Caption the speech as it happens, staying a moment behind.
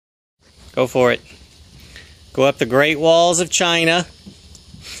Go for it. Go up the Great Walls of China.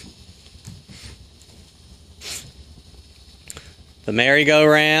 The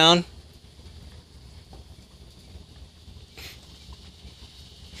merry-go-round.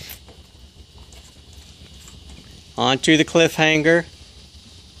 Onto the cliffhanger.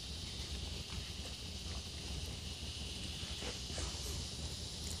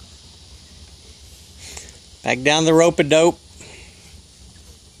 Back down the rope-a-dope.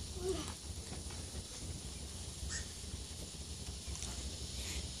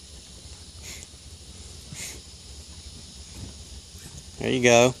 There you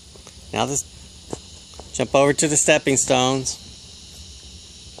go. Now this, jump over to the stepping stones.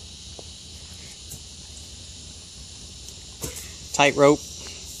 Tightrope.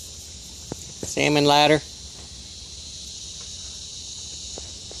 Salmon ladder.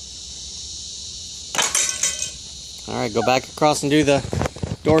 Alright, go back across and do the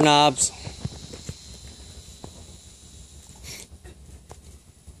doorknobs.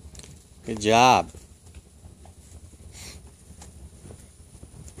 Good job.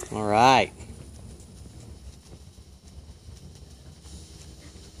 Alright.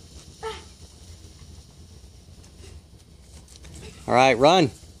 Alright,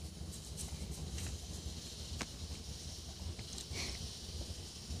 run.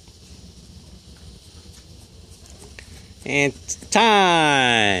 And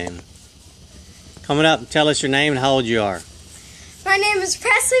time. Coming up, tell us your name and how old you are. My name is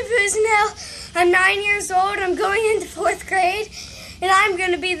Presley Buznell. I'm 9 years old. I'm going into 4th grade. And I'm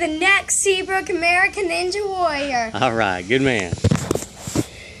going to be the next Seabrook American Ninja Warrior. Alright, good man.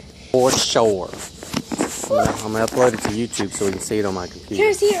 For sure. I'm going to upload it to YouTube so we can see it on my computer. Can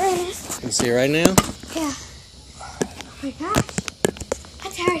I see it right now? You can see it right now? Yeah. Oh my gosh.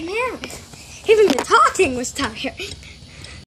 That's tiring now. Even the talking was tiring.